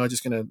there.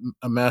 Just going to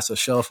amass a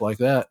shelf like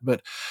that.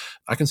 But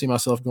I can see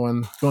myself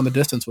going the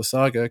distance with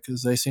Saga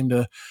because they seem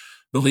to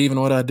believe in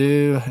what I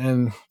do,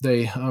 and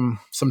they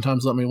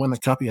sometimes let me win the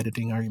copy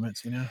editing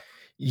arguments.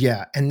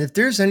 Yeah, and if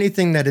there's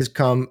anything that has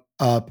come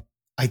up,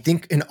 I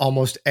think in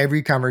almost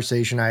every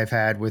conversation I've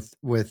had with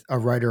a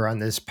writer on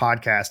this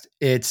podcast,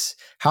 it's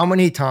how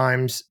many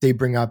times they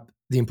bring up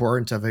the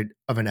importance of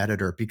an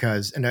editor.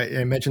 Because, and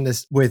I mentioned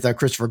this with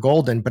Christopher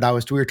Golden,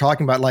 but we were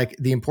talking about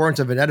the importance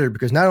of an editor,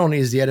 because not only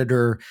is the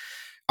editor,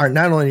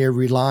 not only are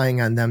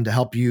relying on them to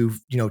help you,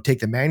 take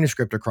the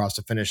manuscript across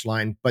the finish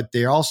line, but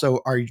they also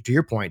are, to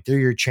your point, they're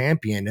your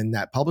champion in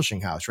that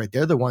publishing house, right?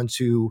 They're the ones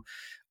who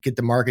get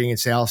the marketing and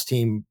sales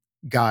team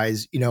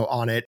guys,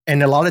 on it.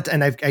 And a lot of,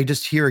 and I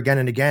just hear again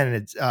and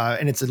again,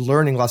 and it's a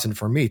learning lesson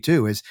for me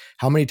too, is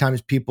how many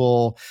times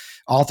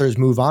authors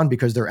move on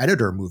because their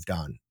editor moved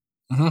on.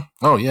 Mm-hmm.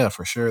 Oh yeah,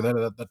 for sure.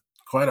 That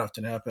quite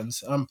often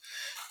happens.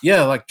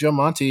 Yeah, like Joe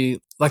Monti,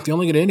 like The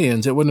Only Good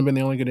Indians, it wouldn't have been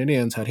The Only Good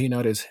Indians had he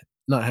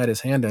not had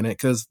his hand in it.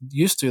 Because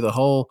used to the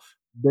whole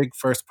big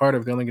first part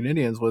of The Only Good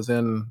Indians was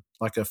in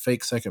like a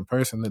fake second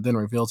person that then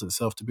reveals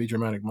itself to be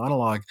dramatic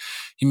monologue.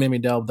 He made me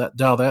dial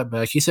that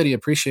back. He said he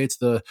appreciates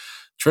the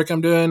trick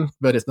I'm doing,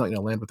 but it's not going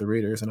to land with the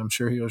readers. And I'm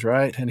sure he was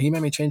right. And he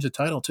made me change the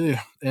title too.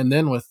 And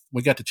then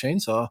we got to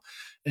Chainsaw,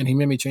 and he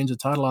made me change the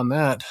title on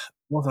that.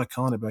 What was I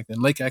calling it back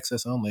then? Lake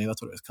Access Only.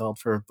 That's what it was called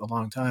for a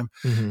long time.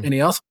 Mm-hmm. And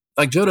he also,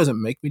 Joe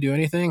doesn't make me do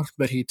anything,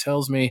 but he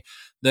tells me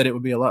that it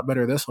would be a lot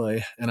better this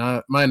way.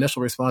 And my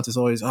initial response is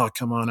always, oh,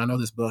 come on, I know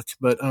this book.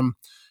 But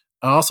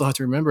I also have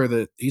to remember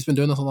that he's been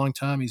doing this a long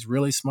time. He's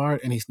really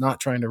smart, and he's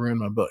not trying to ruin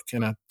my book.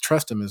 And I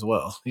trust him as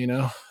well, And,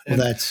 well,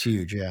 that's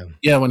huge. Yeah.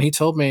 Yeah. When he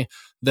told me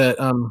that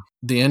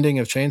the ending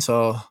of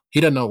Chainsaw,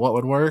 he didn't know what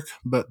would work,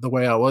 but the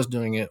way I was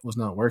doing it was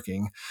not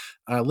working.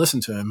 I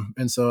listened to him.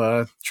 And so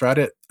I tried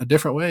it a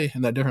different way.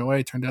 And that different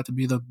way turned out to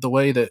be the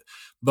way that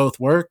both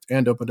worked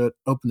and opened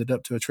it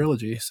up to a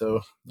trilogy.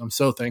 So I'm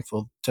so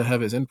thankful to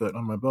have his input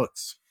on my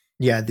books.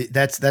 Yeah,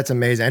 that's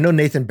amazing. I know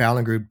Nathan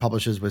Ballingrud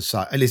publishes with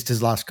at least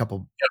his last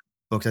couple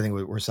books, I think,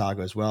 were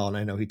Saga as well, and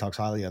I know he talks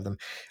highly of them.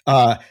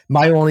 The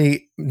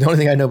only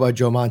thing I know about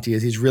Joe Monti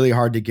is he's really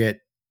hard to get.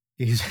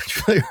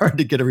 It's really hard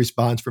to get a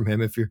response from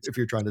him if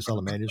you're trying to sell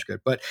a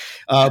manuscript. But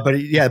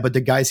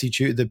the guys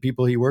the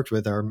people he works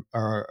with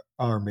are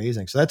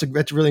amazing. So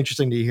that's really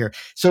interesting to hear.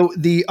 So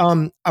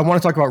I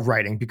want to talk about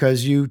writing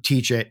because you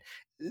teach it.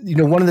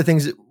 One of the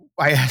things that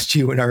I asked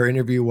you in our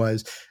interview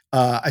was,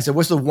 I said,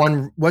 what's the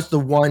one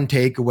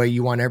takeaway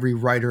you want every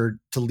writer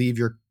to leave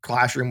your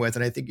classroom with?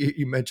 And I think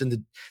you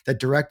mentioned that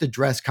direct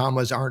address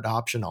commas aren't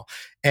optional.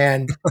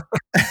 And,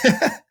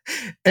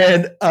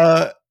 and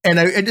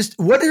I just,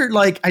 what are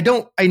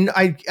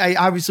I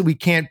obviously we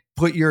can't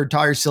put your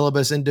entire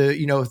syllabus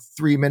into,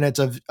 3 minutes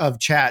of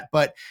chat.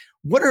 But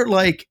what are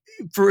like,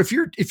 if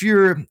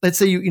you're, let's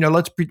say,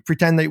 let's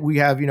pretend that we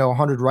have,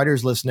 100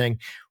 writers listening.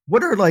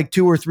 What are like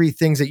 2 or 3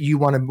 things that you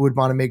would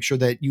want to make sure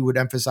that you would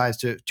emphasize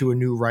to a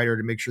new writer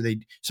to make sure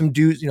some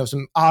do's,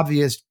 some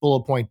obvious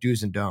bullet point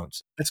do's and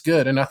don'ts? It's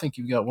good. And I think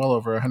you've got well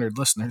over 100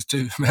 listeners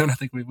too, man. I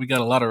think we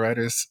got a lot of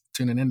writers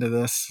tuning into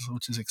this,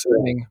 which is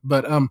exciting.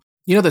 But,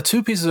 the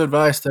 2 pieces of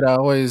advice that I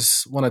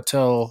always want to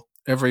tell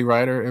every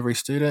writer, every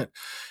student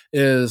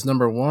is,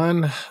 number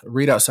 1,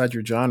 read outside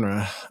your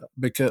genre.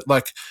 Because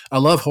I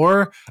love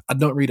horror. I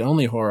don't read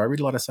only horror. I read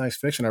a lot of science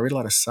fiction. I read a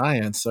lot of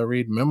science. I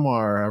read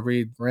memoir. I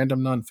read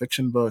random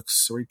nonfiction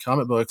books. I read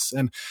comic books.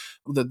 And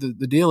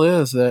the deal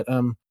is that,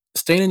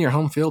 staying in your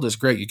home field is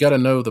great. You got to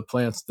know the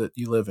plants that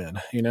you live in,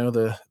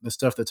 the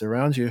stuff that's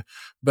around you,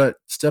 but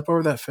step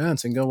over that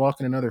fence and go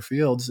walking in other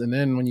fields. And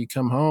then when you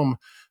come home,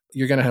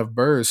 you're going to have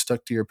burrs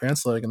stuck to your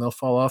pants leg and they'll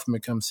fall off and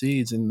become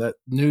seeds. And that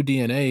new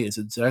DNA is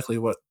exactly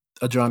what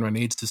a genre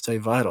needs to stay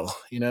vital.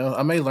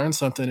 I may learn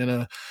something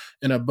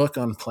in a book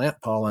on plant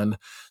pollen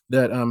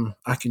that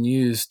I can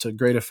use to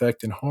great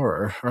effect in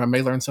horror, or I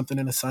may learn something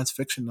in a science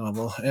fiction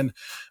novel. And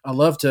I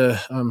love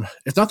to,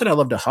 it's not that I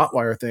love to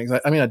hotwire things.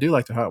 I mean, I do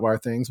like to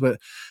hotwire things, but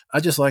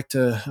I just like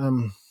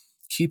to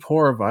keep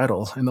horror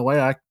vital. And the way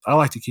I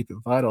like to keep it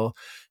vital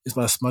is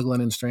by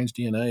smuggling in strange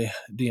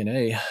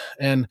DNA.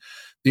 And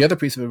the other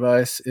piece of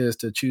advice is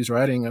to choose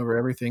writing over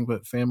everything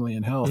but family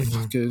and health,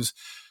 because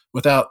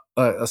without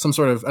some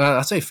sort of,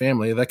 I say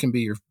family, that can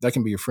be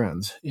your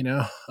friends,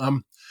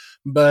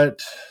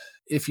 but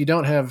if you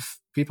don't have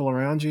people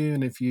around you,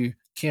 and if you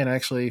can't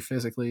actually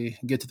physically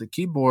get to the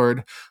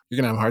keyboard, you're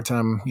going to have a hard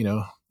time,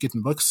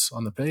 getting books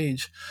on the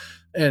page.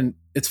 And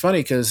it's funny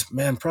because,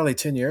 man, probably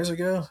 10 years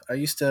ago, I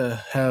used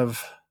to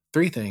have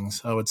 3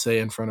 things I would say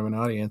in front of an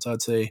audience.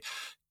 I'd say,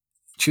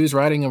 choose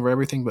writing over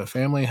everything but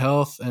family,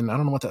 health, and I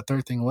don't know what that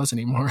 3rd thing was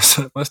anymore,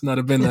 so it must not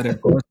have been that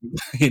important.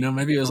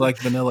 Maybe it was like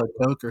vanilla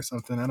Coke or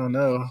something. I don't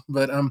know.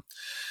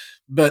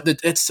 But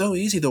it's so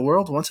easy. The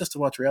world wants us to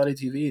watch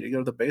reality TV, to go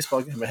to the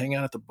baseball game, to hang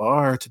out at the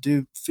bar, to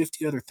do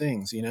 50 other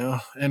things,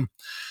 And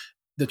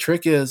the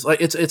trick is,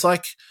 like, it's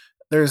like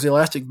there's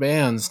elastic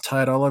bands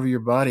tied all over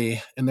your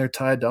body, and they're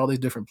tied to all these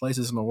different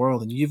places in the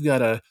world, and you've got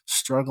to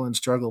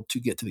struggle to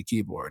get to the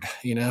keyboard,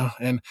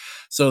 And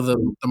so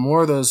the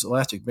more of those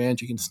elastic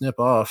bands you can snip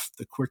off,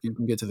 the quicker you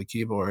can get to the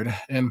keyboard.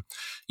 And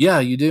yeah,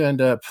 you do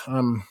end up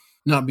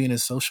not being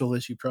as social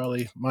as you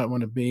probably might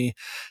want to be,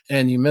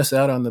 and you miss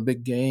out on the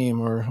big game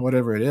or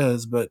whatever it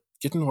is. But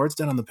getting words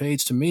down on the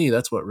page, to me,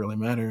 that's what really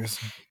matters.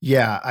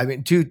 Yeah. I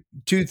mean, two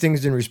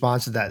things in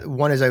response to that.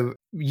 One is,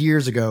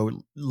 years ago,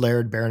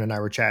 Laird Barron and I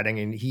were chatting,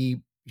 and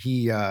he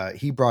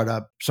brought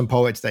up some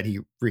poets that he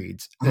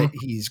reads that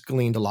he's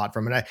gleaned a lot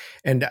from.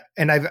 And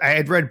I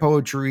had read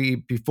poetry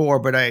before,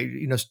 but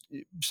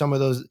some of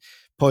those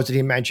poets that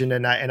he mentioned,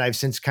 and I've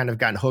since kind of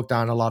gotten hooked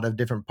on a lot of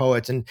different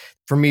poets. And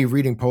for me,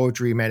 reading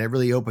poetry, man, it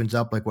really opens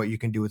up like what you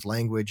can do with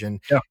language, and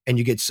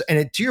you get,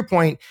 to your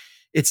point,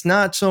 it's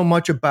not so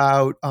much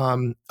about,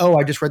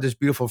 I just read this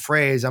beautiful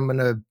phrase, I'm going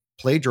to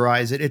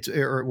plagiarize it.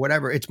 Or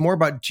whatever. It's more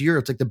about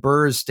it's like the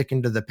burrs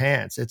sticking to the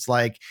pants. It's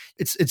like,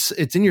 it's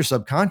in your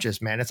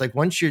subconscious, man. It's like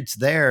once it's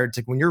there, it's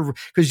like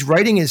because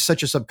writing is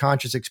such a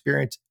subconscious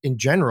experience in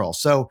general.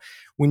 So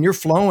when you're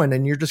flowing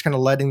and you're just kind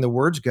of letting the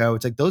words go,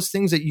 it's like those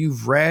things that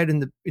you've read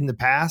in the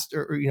past,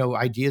 or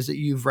ideas that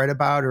you've read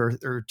about,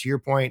 or to your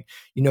point,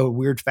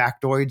 weird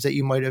factoids that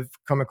you might have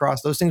come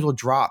across, those things will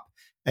drop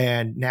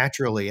and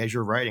naturally as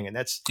you're writing. And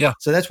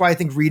so that's why I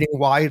think reading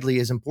widely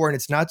is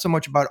important. It's not so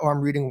much about, I'm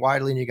reading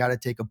widely and you got to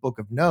take a book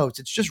of notes.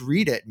 It's just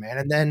read it, man.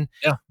 And then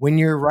when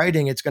you're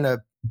writing, it's going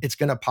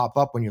to pop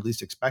up when you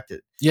least expect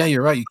it. Yeah,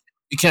 you're right.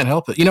 You can't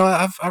help it.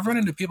 I've run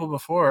into people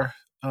before,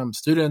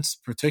 students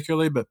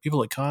particularly, but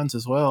people at cons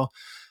as well.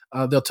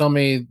 They'll tell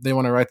me they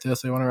want to write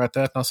this, they want to write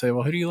that. And I'll say,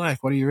 well, who do you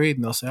like? What do you read?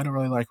 And they'll say, I don't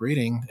really like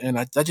reading. And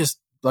that just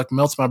like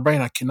melts my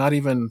brain. I cannot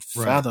even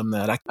fathom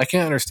that. I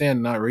can't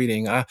understand not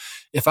reading.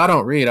 If I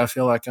don't read, I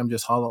feel like I'm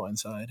just hollow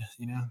inside,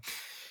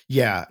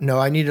 Yeah, no,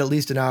 I need at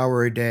least an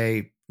hour a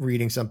day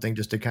reading something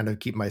just to kind of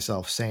keep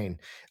myself sane.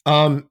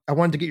 I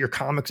wanted to get your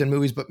comics and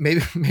movies, but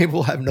maybe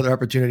we'll have another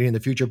opportunity in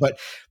the future. But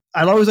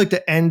I'd always like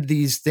to end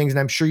these things, and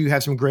I'm sure you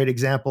have some great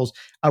examples.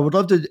 I would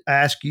love to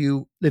ask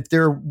you if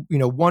there are,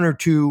 1 or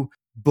 2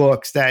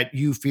 books that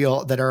you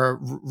feel that are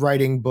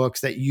writing books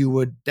that you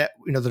would, that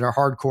are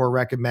hardcore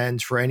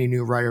recommends for any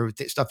new writer,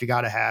 stuff you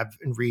got to have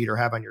and read or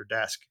have on your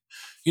desk.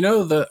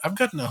 I've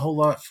gotten a whole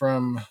lot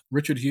from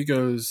Richard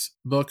Hugo's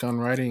book on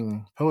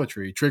writing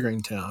poetry,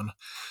 Triggering Town.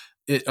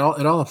 It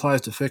all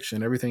applies to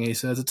fiction. Everything he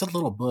says, it's a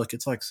little book.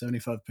 It's like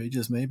 75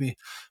 pages maybe,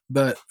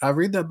 but I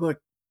read that book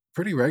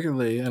pretty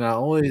regularly, and I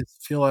always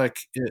feel like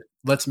it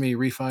lets me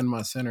refine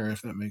my center,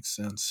 if that makes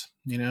sense,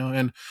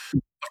 and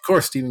of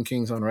course, Stephen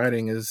King's On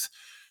Writing is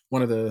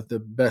one of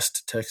the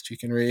best texts you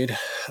can read.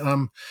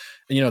 And,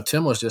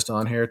 Tim was just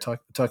on here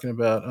talking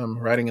about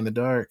writing in the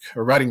dark,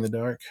 or writing the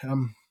dark.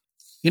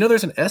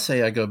 There's an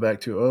essay I go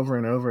back to over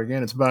and over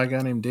again. It's by a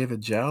guy named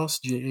David Jauss,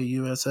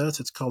 Jauss.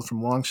 It's called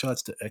From Long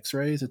Shots to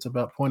X-Rays. It's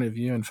about point of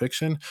view in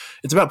fiction.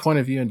 It's about point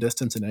of view and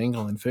distance and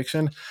angle in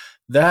fiction.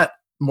 That,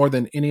 more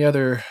than any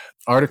other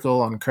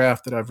article on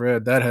craft that I've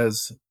read, that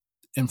has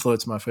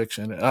influenced my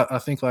fiction. I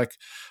think like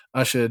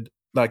I should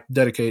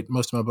dedicate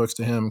most of my books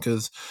to him,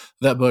 because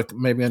that book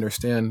made me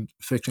understand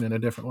fiction in a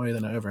different way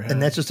than I ever had.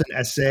 And that's just an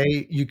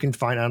essay you can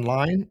find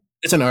online?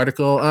 It's an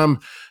article.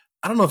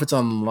 I don't know if it's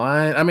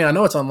online. I mean, I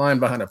know it's online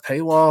behind a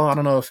paywall. I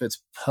don't know if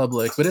it's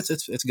public, but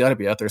it's got to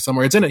be out there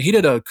somewhere. It's in it. He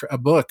did a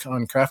book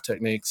on craft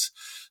techniques,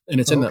 and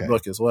it's in that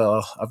book as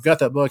well. I've got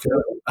that book.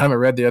 I haven't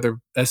read the other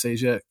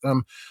essays yet.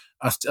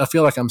 I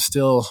feel like I'm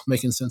still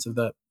making sense of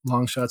that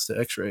Long Shots to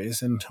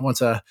X-Rays, and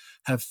once I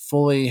have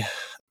fully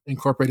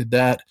incorporated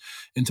that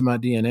into my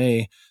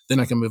DNA,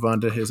 then I can move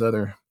on to his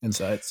other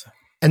insights.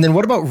 And then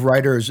what about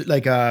writers?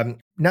 Like, not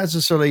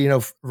necessarily,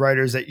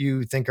 writers that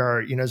you think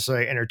are,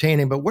 necessarily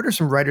entertaining, but what are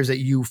some writers that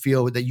you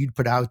feel that you'd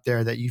put out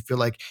there that you feel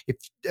like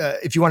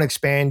if you want to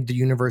expand the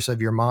universe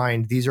of your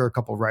mind, these are a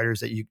couple of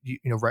writers that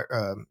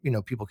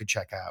people could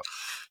check out?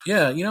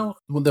 Yeah.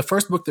 The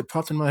first book that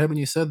popped in my head when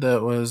you said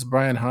that was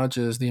Brian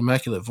Hodges' The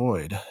Immaculate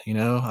Void.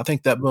 I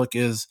think that book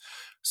is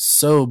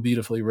so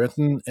beautifully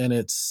written, and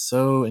it's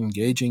so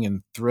engaging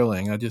and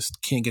thrilling. I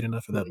just can't get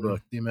enough of that book,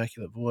 The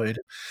Immaculate Void.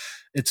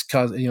 It's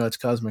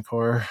cosmic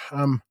horror.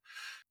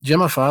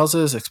 Gemma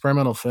Files's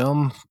experimental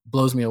film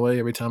blows me away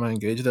every time I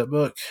engage that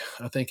book.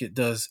 I think it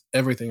does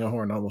everything a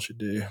horror novel should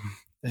do,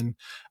 and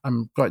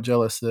I'm quite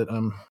jealous that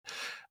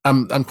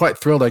I'm quite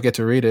thrilled I get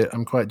to read it.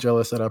 I'm quite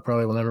jealous that I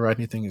probably will never write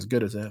anything as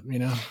good as that.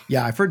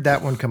 Yeah, I've heard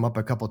that one come up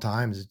a couple of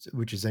times,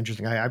 which is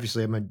interesting. I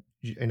obviously am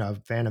a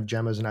fan of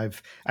Gemma's, and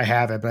I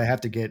have it, but I have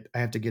to get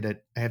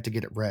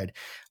it read.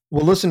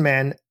 Well, listen,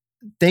 man,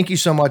 thank you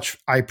so much.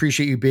 I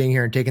appreciate you being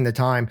here and taking the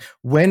time.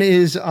 When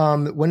is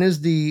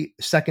the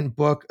second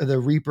book, The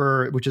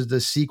Reaper, which is the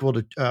sequel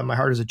to My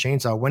Heart is a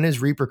Chainsaw? When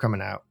is Reaper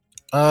coming out?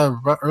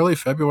 Early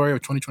February of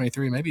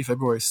 2023, maybe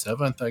February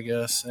 7th, I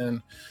guess.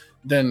 And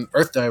then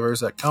Earth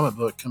Divers, that comic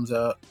book, comes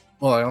out.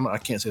 Well, I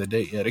can't say the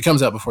date yet. It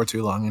comes out before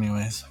too long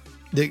anyways.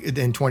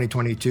 In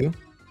 2022?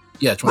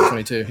 Yeah,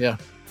 2022, yeah.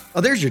 Oh,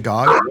 there's your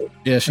dog.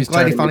 Yeah, she's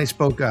glad he finally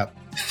spoke up.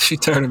 She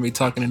tired of me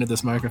talking into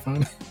this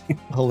microphone.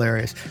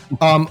 Hilarious.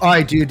 All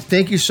right, dude.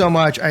 Thank you so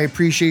much. I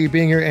appreciate you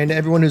being here, and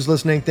everyone who's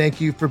listening, thank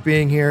you for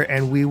being here.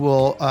 And we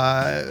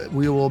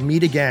will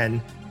meet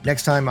again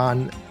next time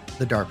on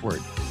The Dark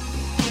Word.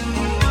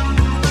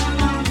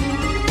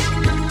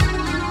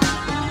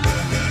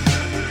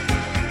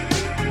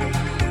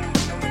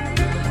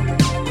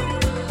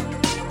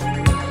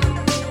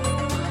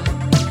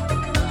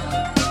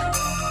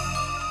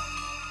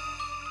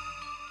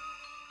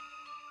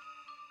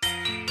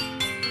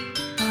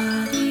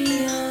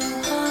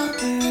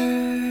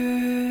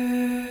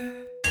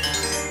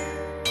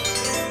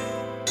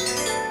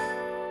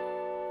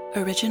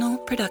 Original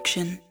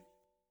production.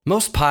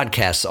 Most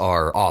podcasts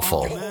are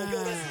awful.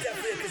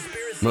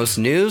 Most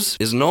news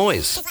is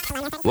noise.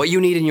 What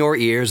you need in your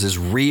ears is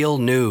real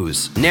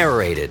news.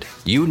 Narrated.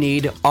 You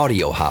need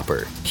Audio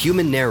Hopper.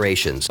 Human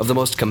narrations of the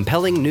most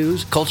compelling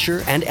news,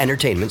 culture, and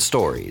entertainment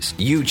stories.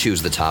 You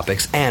choose the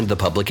topics and the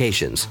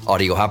publications.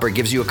 Audio Hopper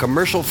gives you a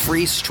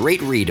commercial-free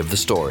straight read of the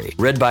story.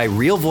 Read by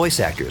real voice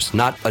actors,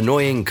 not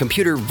annoying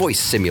computer voice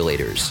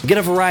simulators. Get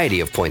a variety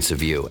of points of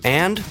view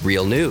and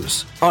real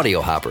news.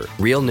 Audio Hopper.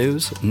 Real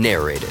news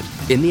narrated.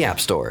 In the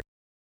App Store.